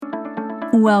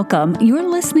Welcome. You're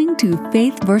listening to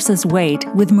Faith versus Weight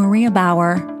with Maria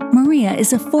Bauer. Maria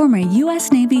is a former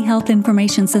U.S. Navy Health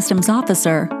Information Systems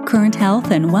officer, current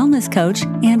health and wellness coach,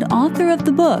 and author of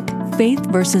the book Faith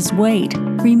versus Weight,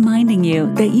 reminding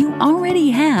you that you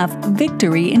already have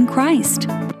victory in Christ.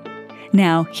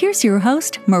 Now, here's your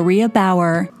host, Maria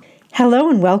Bauer. Hello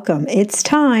and welcome. It's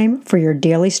time for your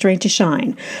Daily Strength to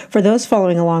Shine. For those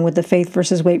following along with the Faith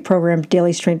vs. Weight program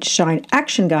Daily Strength to Shine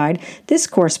Action Guide, this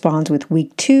corresponds with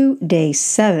Week 2, Day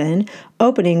 7,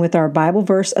 opening with our Bible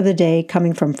verse of the day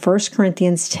coming from 1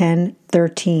 Corinthians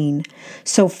 10:13.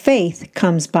 So faith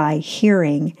comes by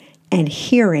hearing, and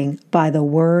hearing by the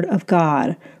Word of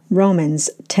God. Romans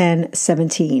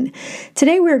 10:17.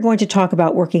 Today we are going to talk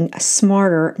about working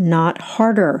smarter, not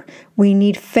harder. We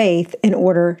need faith in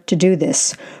order to do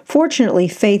this. Fortunately,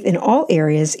 faith in all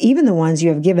areas, even the ones you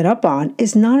have given up on,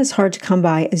 is not as hard to come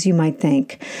by as you might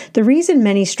think. The reason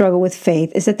many struggle with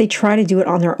faith is that they try to do it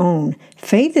on their own.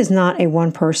 Faith is not a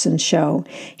one-person show.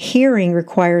 Hearing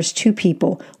requires two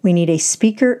people. We need a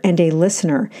speaker and a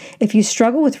listener. If you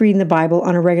struggle with reading the Bible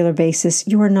on a regular basis,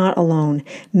 you are not alone.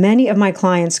 Many of my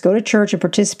clients go to church and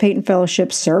participate in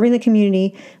fellowship, serving the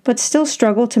community, but still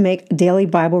struggle to make daily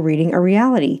Bible reading a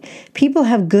reality. People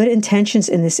have good intentions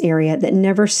in this area that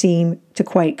never seem to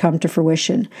quite come to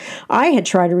fruition. I had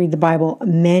tried to read the Bible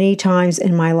many times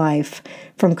in my life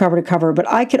from cover to cover, but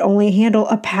I could only handle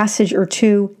a passage or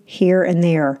two here and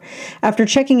there. After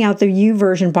checking out the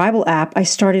YouVersion Bible app, I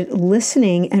started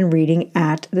listening and reading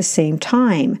at the same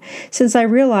time. Since I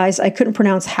realized I couldn't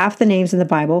pronounce half the names in the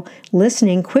Bible,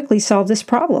 listening quickly solved this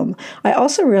problem. I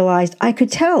also realized I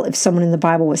could tell if someone in the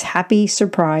Bible was happy,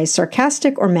 surprised,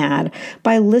 sarcastic, or mad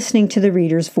by listening to the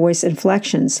reader's voice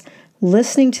inflections.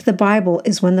 Listening to the Bible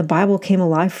is when the Bible came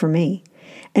alive for me.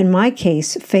 In my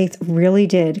case, faith really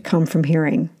did come from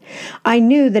hearing. I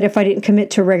knew that if I didn't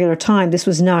commit to a regular time, this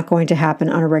was not going to happen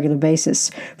on a regular basis.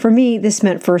 For me, this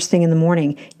meant first thing in the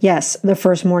morning. Yes, the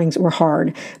first mornings were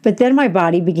hard, but then my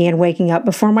body began waking up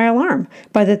before my alarm.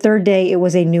 By the third day, it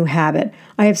was a new habit.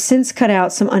 I have since cut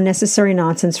out some unnecessary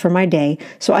nonsense from my day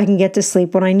so I can get to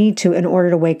sleep when I need to in order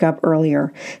to wake up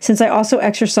earlier. Since I also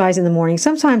exercise in the morning,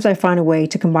 sometimes I find a way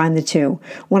to combine the two.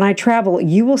 When I travel,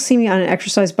 you will see me on an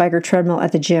exercise bike or treadmill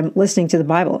at the gym listening to the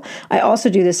Bible. I also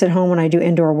do this at home when I do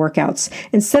indoor workouts.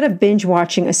 Instead of binge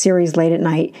watching a series late at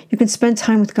night, you can spend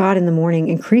time with God in the morning,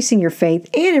 increasing your faith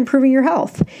and improving your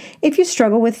health. If you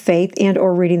struggle with faith and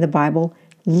or reading the Bible,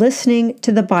 listening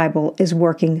to the Bible is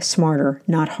working smarter,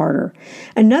 not harder.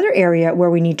 Another area where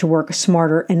we need to work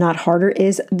smarter and not harder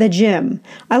is the gym.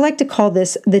 I like to call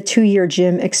this the 2-year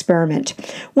gym experiment.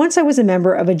 Once I was a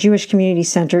member of a Jewish community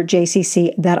center,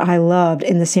 JCC, that I loved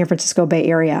in the San Francisco Bay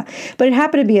Area, but it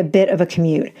happened to be a bit of a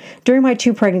commute. During my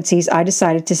 2 pregnancies, I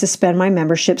decided to suspend my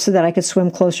membership so that I could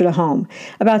swim closer to home.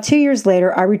 About 2 years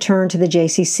later, I returned to the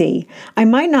JCC. I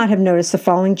might not have noticed the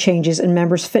following changes in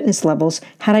members' fitness levels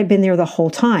had I been there the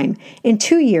whole time. In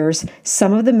 2 years,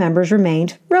 some of the members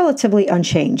remained relatively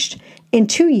unchanged. In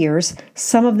 2 years,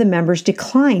 some of the members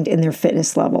declined in their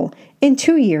fitness level. In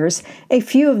 2 years, a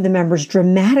few of the members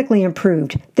dramatically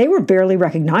improved. They were barely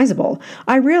recognizable.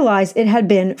 I realized it had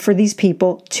been for these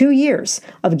people 2 years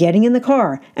of getting in the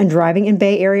car and driving in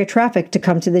Bay Area traffic to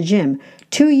come to the gym.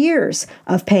 2 years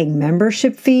of paying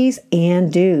membership fees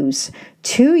and dues.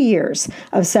 2 years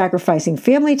of sacrificing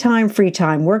family time, free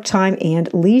time, work time,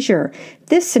 and leisure.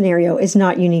 This scenario is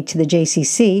not unique to the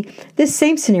JCC. This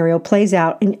same scenario plays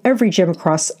out in every gym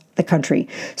across the country.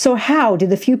 So how did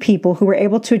the few people who were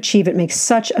able to achieve it make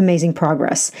such amazing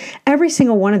progress? Every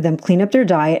single one of them cleaned up their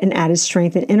diet and added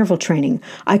strength and interval training.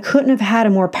 I couldn't have had a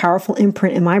more powerful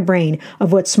imprint in my brain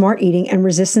of what smart eating and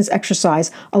resistance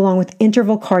exercise along with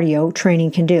interval cardio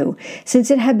training can do.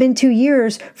 Since it had been 2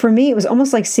 years, for me it was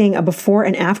almost like seeing a before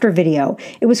and after video.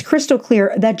 It was crystal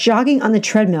clear that jogging on the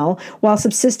treadmill while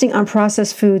subsisting on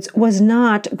processed foods was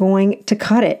not going to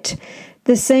cut it.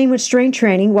 The same with strength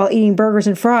training while eating burgers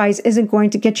and fries isn't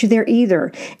going to get you there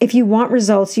either. If you want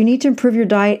results, you need to improve your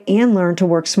diet and learn to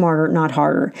work smarter, not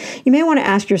harder. You may want to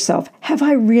ask yourself, have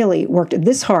I really worked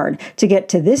this hard to get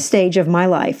to this stage of my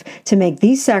life, to make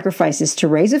these sacrifices, to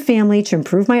raise a family, to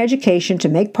improve my education, to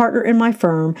make partner in my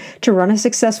firm, to run a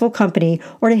successful company,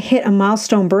 or to hit a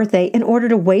milestone birthday in order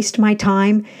to waste my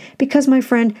time? Because, my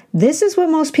friend, this is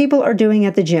what most people are doing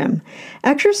at the gym.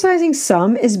 Exercising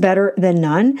some is better than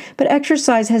none, but exercising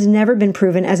exercise has never been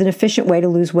proven as an efficient way to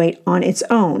lose weight on its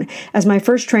own. As my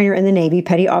first trainer in the Navy,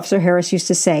 Petty Officer Harris, used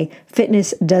to say,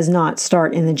 fitness does not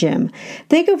start in the gym.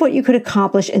 Think of what you could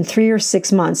accomplish in 3 or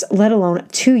 6 months, let alone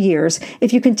 2 years,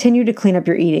 if you continue to clean up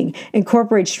your eating,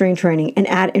 incorporate strength training, and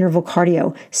add interval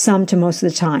cardio, some to most of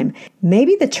the time.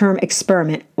 Maybe the term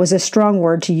experiment was a strong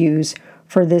word to use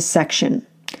for this section.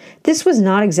 This was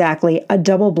not exactly a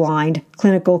double-blind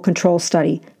clinical control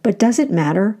study, but does it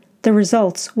matter? The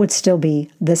results would still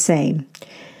be the same.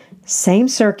 Same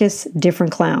circus,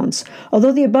 different clowns.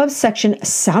 Although the above section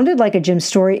sounded like a gym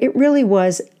story, it really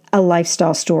was a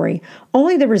lifestyle story.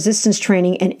 Only the resistance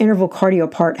training and interval cardio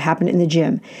part happened in the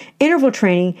gym. Interval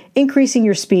training, increasing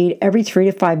your speed every 3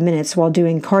 to 5 minutes while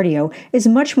doing cardio, is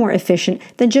much more efficient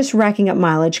than just racking up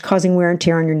mileage, causing wear and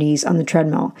tear on your knees on the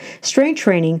treadmill. Strength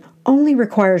training only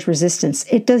requires resistance.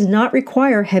 It does not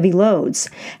require heavy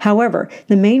loads. However,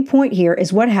 the main point here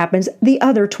is what happens the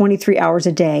other 23 hours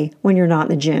a day when you're not in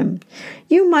the gym.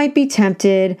 You might be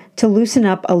tempted to loosen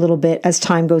up a little bit as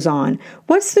time goes on.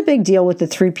 What's the big deal with the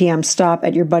 3 p.m. stop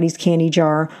at your buddy's candy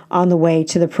jar on the way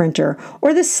to the printer,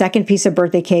 or the second piece of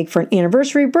birthday cake for an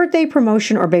anniversary, birthday,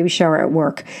 promotion, or baby shower at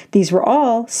work? These were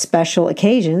all special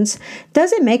occasions.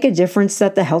 Does it make a difference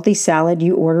that the healthy salad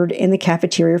you ordered in the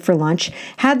cafeteria for lunch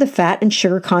had the fat and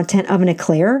sugar content of an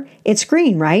eclair? It's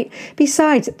green, right?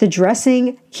 Besides, the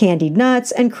dressing, candied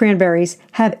nuts, and cranberries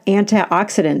have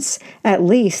antioxidants. At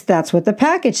least that's what the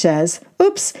package says.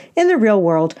 Oops, in the real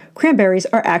world, cranberries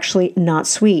are actually not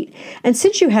sweet. And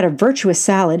since you had a virtuous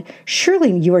salad,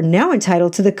 surely you are now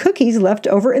entitled to the cookies left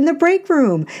over in the break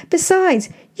room. Besides,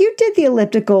 you did the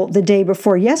elliptical the day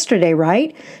before yesterday,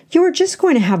 right? You were just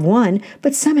going to have one,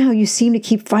 but somehow you seem to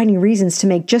keep finding reasons to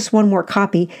make just one more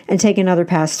copy and take another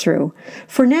pass through.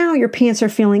 For now, your pants are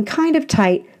feeling kind of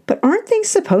tight, but aren't things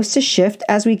supposed to shift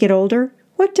as we get older?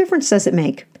 What difference does it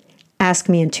make? Ask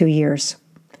me in 2 years.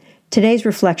 Today's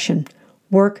reflection: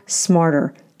 work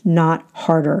smarter, not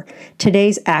harder.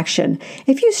 Today's action: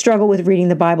 if you struggle with reading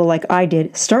the Bible like I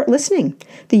did, start listening.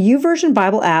 The YouVersion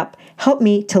Bible app helped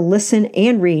me to listen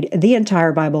and read the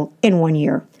entire Bible in 1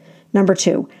 year. Number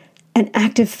 2, an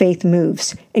active faith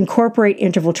moves. Incorporate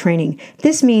interval training.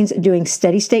 This means doing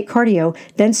steady state cardio,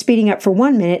 then speeding up for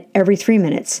 1 minute every 3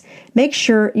 minutes. Make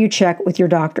sure you check with your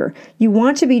doctor. You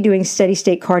want to be doing steady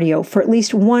state cardio for at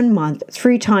least 1 month,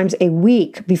 3 times a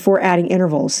week before adding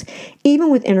intervals.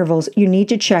 Even with intervals, you need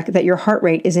to check that your heart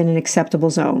rate is in an acceptable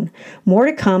zone. More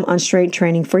to come on strength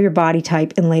training for your body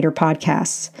type in later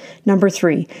podcasts. Number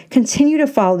 3, continue to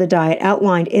follow the diet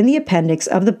outlined in the appendix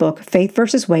of the book, Faith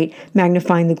vs. Weight,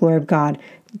 Magnifying the Glory of God.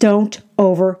 Don't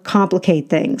overcomplicate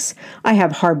things. I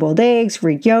have hard-boiled eggs,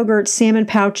 Greek yogurt, salmon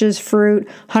pouches, fruit,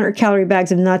 100-calorie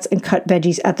bags of nuts, and cut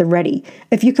veggies at the ready.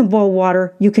 If you can boil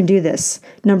water, you can do this.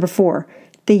 Number 4,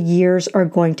 the years are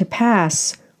going to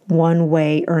pass one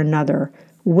way or another.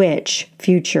 Which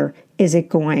future is it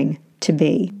going to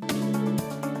be?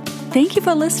 Thank you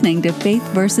for listening to Faith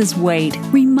vs. Weight,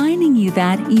 reminding you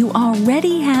that you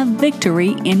already have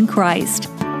victory in Christ.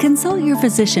 Consult your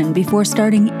physician before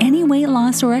starting any weight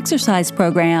loss or exercise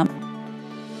program.